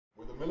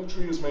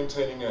military is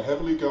maintaining a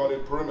heavily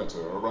guarded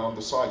perimeter around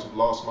the site of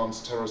last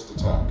month's terrorist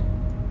attack.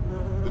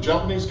 The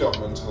Japanese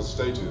government has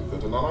stated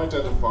that an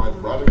unidentified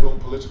radical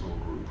political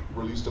group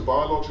released a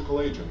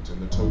biological agent in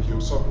the Tokyo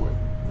subway,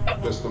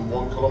 less than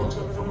 1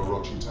 kilometer from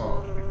Orochi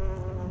Tower.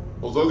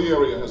 Although the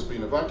area has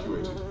been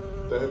evacuated,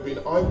 there have been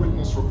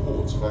eyewitness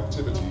reports of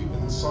activity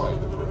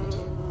inside the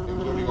perimeter,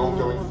 including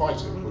ongoing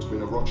fighting between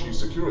Orochi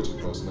security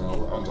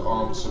personnel and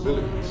armed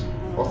civilians.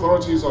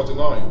 Authorities are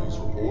denying these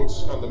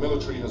reports, and the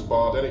military has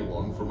barred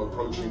anyone from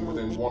approaching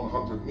within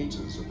 100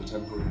 meters of the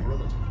temporary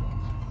perimeter.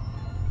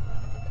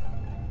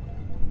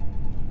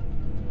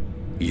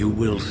 You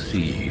will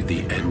see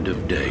the end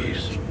of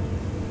days.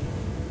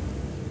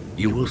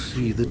 You will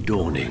see the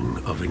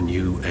dawning of a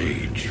new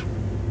age.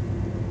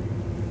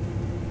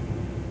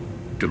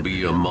 To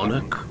be a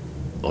monarch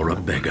or a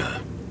beggar.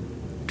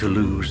 To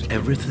lose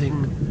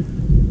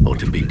everything or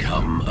to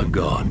become a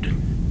god.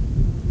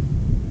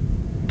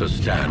 To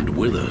stand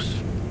with us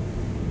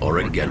or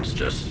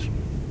against us.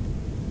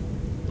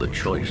 The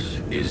choice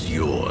is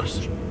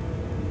yours.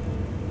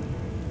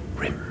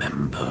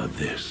 Remember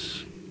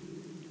this.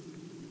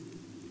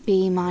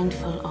 Be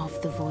mindful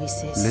of the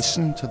voices.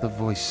 Listen to the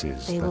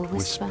voices They will that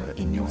whisper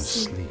in your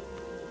sleep.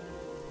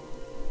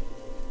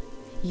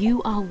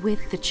 You are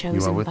with the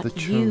chosen,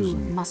 you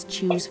must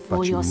choose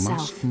for yourself. You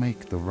must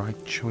make the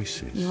right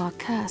choices. You are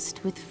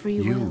cursed with free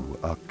will. You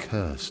are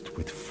cursed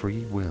with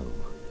free will.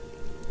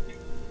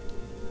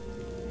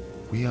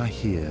 We are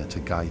here to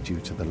guide you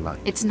to the light.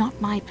 It's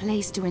not my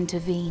place to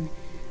intervene,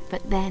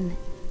 but then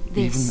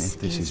this, even if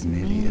this is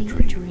merely a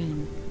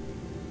dream.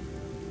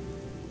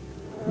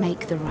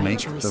 Make the right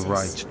choices. Make the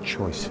right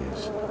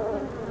choices.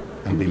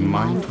 And be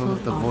mindful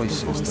of the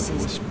voices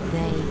that whisper.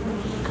 They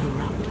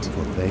corrupt.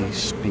 For they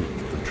speak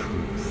the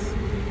truth.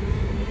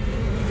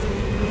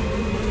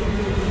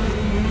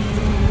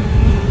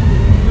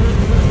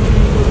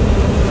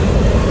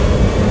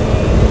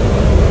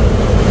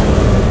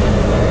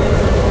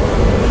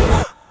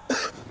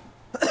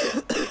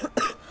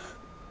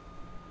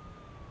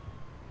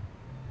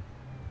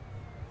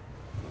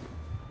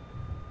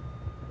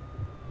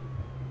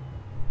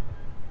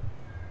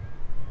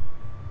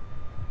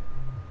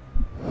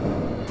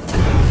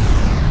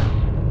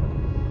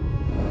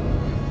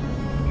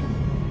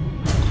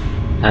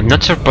 I'm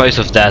not surprised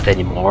of that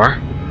anymore.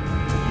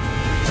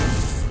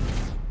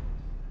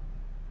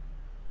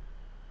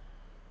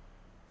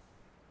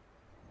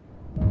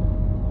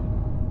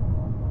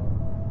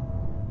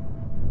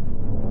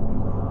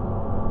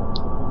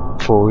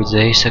 Four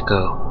days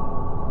ago.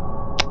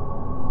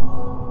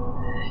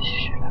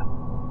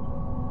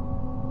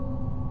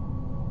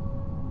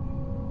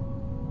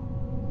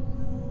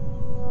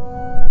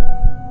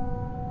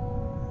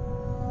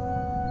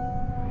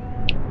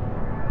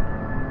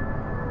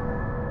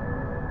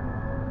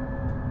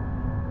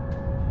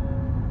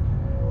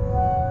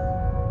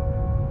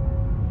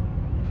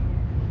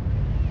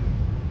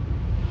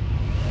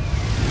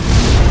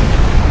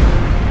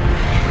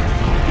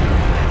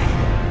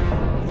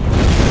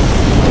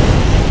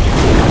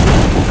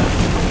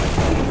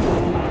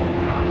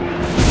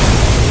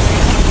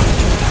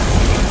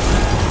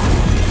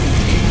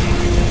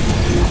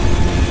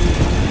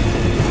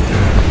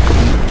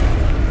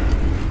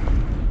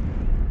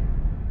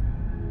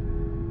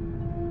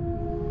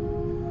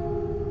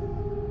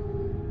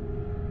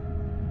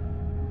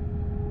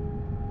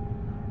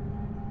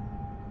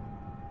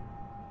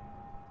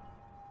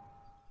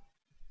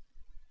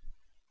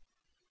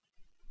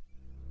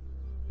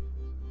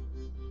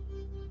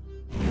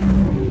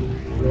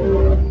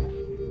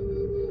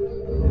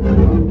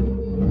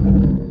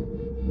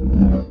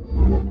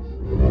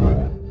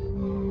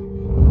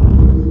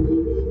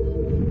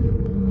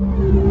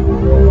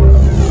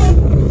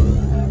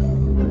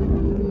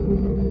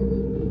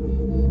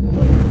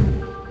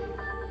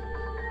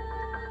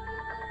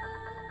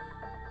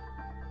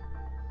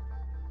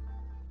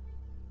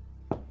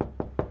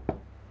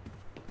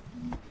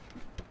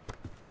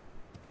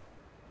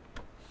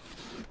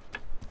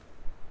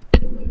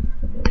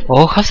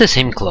 All have the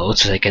same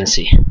clothes, as I can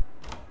see.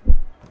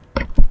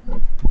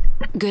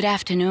 Good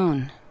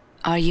afternoon.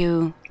 Are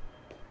you...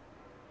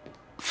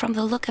 From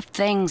the look of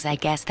things, I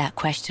guess that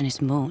question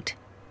is moot.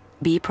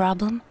 Bee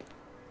problem?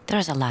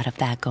 There's a lot of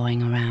that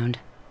going around.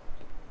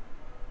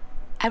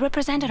 I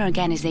represent an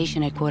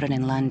organization headquartered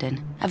in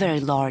London, a very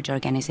large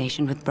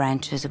organization with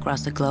branches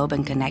across the globe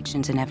and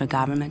connections in every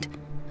government,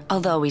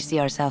 although we see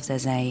ourselves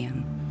as a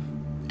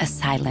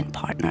silent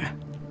partner.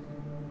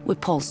 We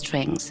pull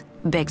strings,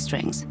 big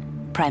strings.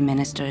 Prime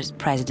ministers,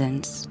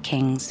 presidents,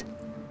 kings.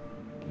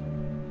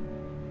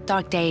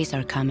 Dark days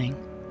are coming.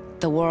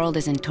 The world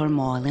is in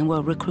turmoil and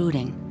we're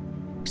recruiting.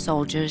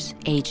 Soldiers,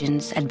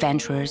 agents,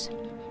 adventurers,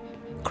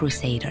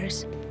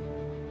 crusaders.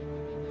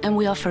 And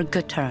we offer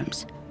good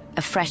terms,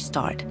 a fresh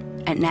start,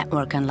 a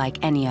network unlike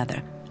any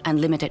other,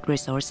 unlimited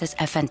resources,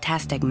 a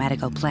fantastic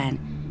medical plan,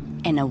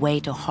 and a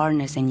way to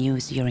harness and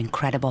use your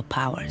incredible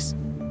powers.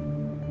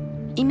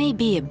 It may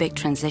be a big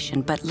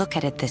transition, but look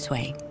at it this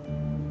way.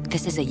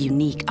 This is a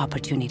unique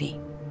opportunity.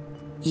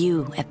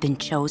 You have been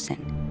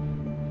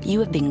chosen. you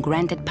have been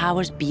granted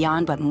powers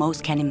beyond what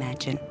most can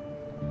imagine.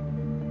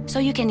 So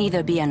you can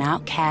either be an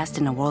outcast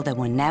in a world that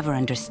will never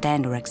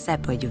understand or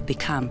accept what you've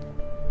become,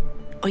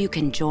 or you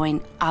can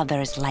join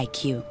others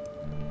like you.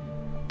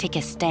 Take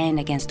a stand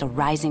against a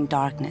rising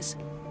darkness,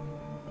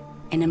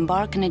 and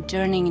embark on a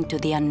journey into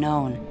the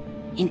unknown,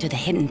 into the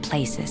hidden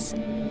places,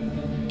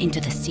 into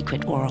the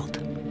secret world.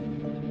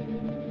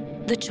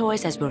 The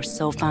choice, as we're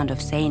so fond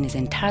of saying, is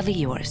entirely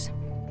yours.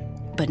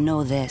 But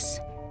know this,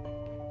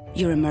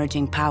 your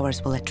emerging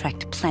powers will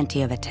attract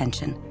plenty of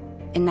attention,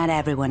 and not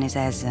everyone is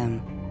as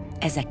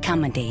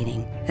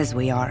accommodating as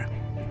we are.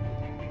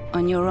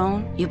 On your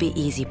own, you'll be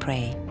easy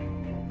prey.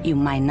 You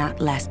might not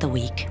last a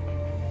week.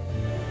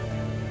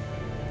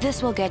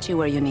 This will get you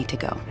where you need to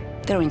go.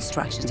 There are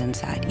instructions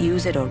inside.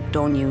 Use it or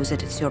don't use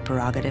it, it's your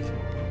prerogative.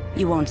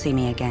 You won't see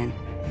me again.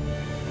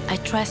 I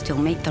trust you'll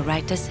make the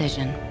right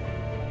decision.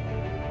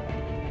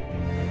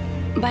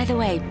 By the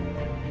way,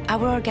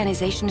 our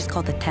organization is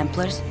called the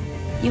Templars.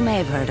 You may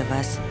have heard of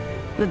us.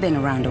 We've been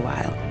around a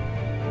while.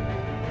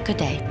 Good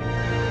day.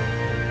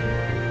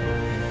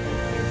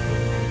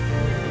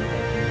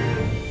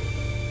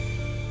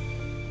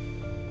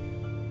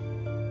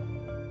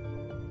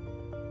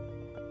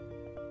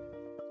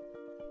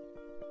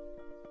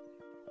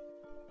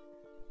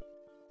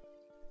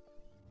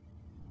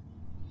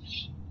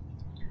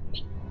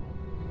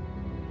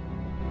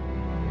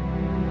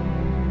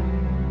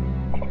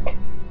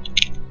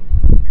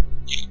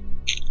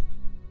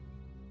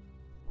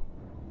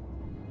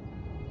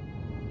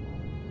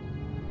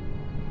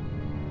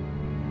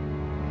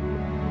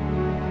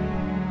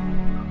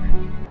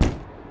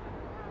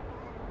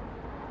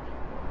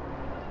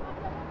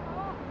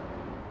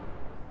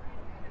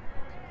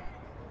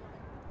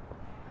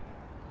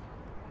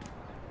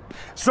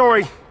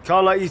 Sorry,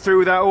 can't let you through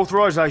without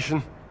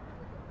authorization.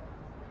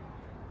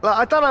 Look,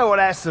 I don't know what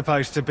that's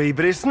supposed to be,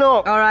 but it's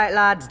not... Alright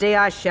lads,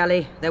 D.I.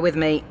 Shelley, they're with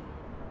me.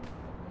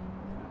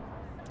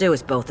 Do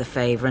us both a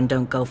favour and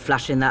don't go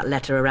flashing that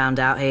letter around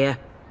out here.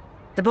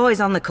 The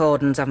boys on the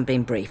cordons haven't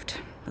been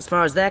briefed. As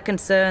far as they're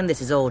concerned,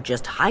 this is all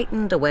just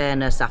heightened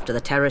awareness after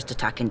the terrorist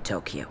attack in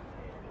Tokyo.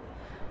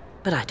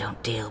 But I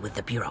don't deal with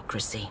the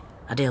bureaucracy.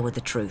 I deal with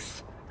the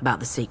truth. About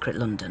the secret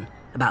London.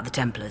 About the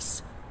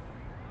Templars.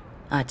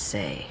 I'd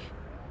say...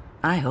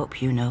 I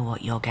hope you know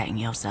what you're getting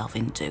yourself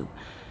into.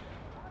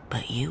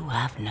 But you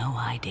have no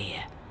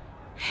idea.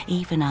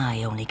 Even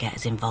I only get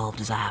as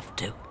involved as I have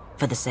to,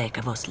 for the sake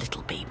of us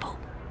little people.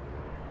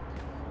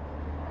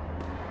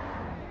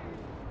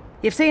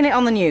 You've seen it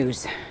on the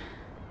news.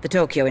 The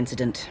Tokyo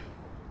incident.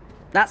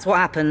 That's what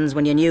happens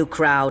when your new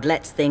crowd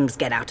lets things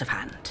get out of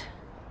hand.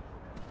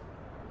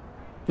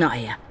 Not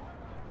here.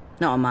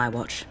 Not on my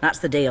watch. That's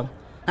the deal.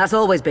 That's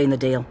always been the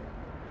deal.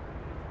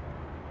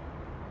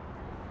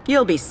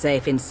 You'll be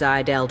safe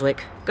inside,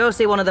 Eldwick. Go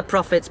see one of the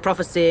prophets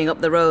prophesying up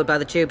the road by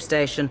the tube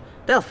station.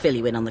 They'll fill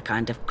you in on the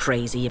kind of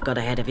crazy you've got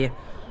ahead of you.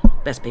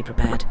 Best be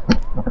prepared.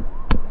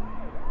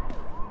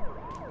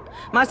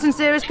 My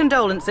sincerest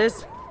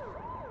condolences.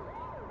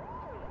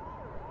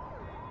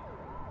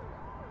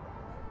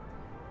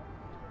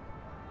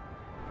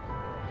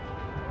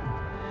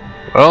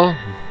 Well,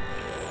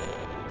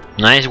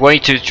 nice way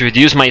to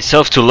introduce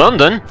myself to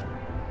London.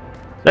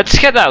 Let's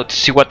head out to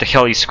see what the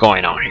hell is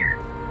going on here.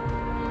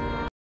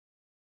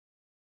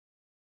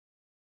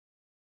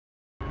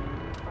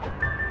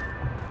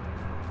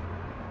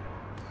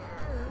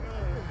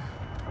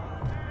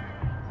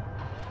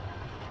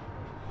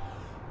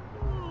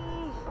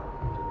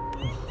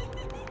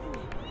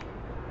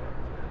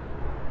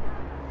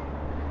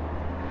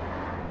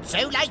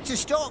 So late to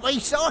start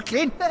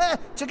recycling,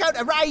 to go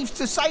to raves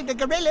to save the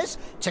gorillas,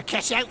 to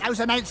catch out those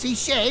Anansi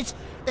shares.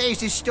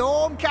 There's a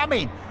storm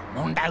coming.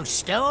 Mondo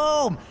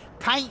storm.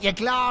 Paint your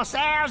glass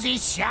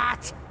houses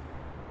shut.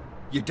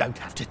 You don't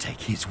have to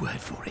take his word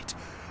for it.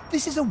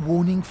 This is a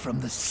warning from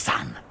the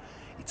sun.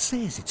 It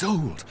says it's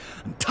old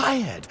and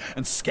tired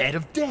and scared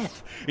of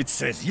death. It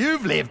says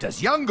you've lived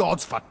as young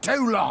gods for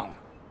too long.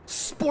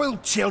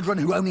 Spoiled children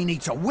who only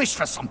need to wish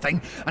for something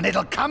and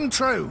it'll come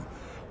true.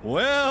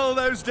 Well,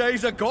 those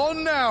days are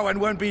gone now and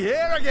won't be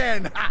here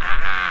again.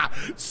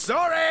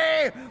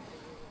 Sorry!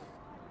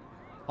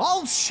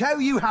 I'll show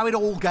you how it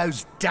all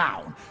goes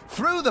down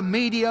through the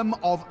medium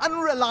of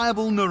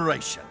unreliable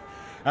narration.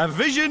 A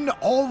vision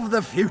of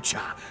the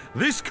future.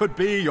 This could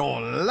be your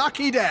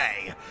lucky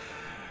day.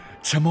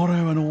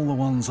 Tomorrow and all the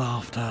ones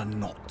after,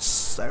 not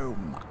so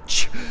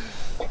much.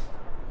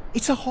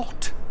 It's a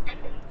hot,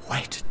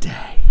 wet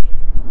day.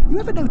 You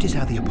ever notice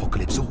how the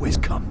apocalypse always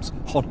comes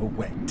on a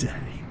wet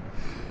day?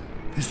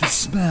 There's the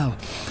smell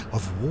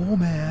of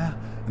warm air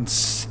and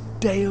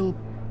stale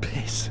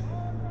piss.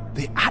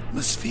 The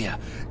atmosphere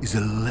is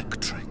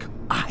electric.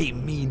 I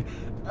mean,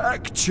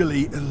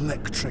 actually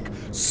electric.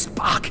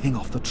 Sparking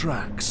off the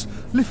tracks,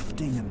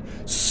 lifting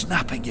and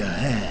snapping your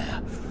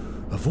hair.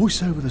 A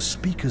voice over the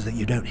speakers that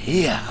you don't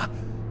hear.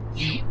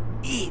 You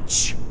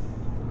itch.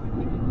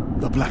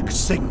 The black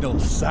signal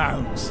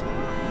sounds.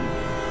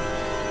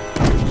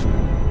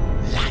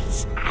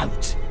 Lights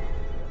out.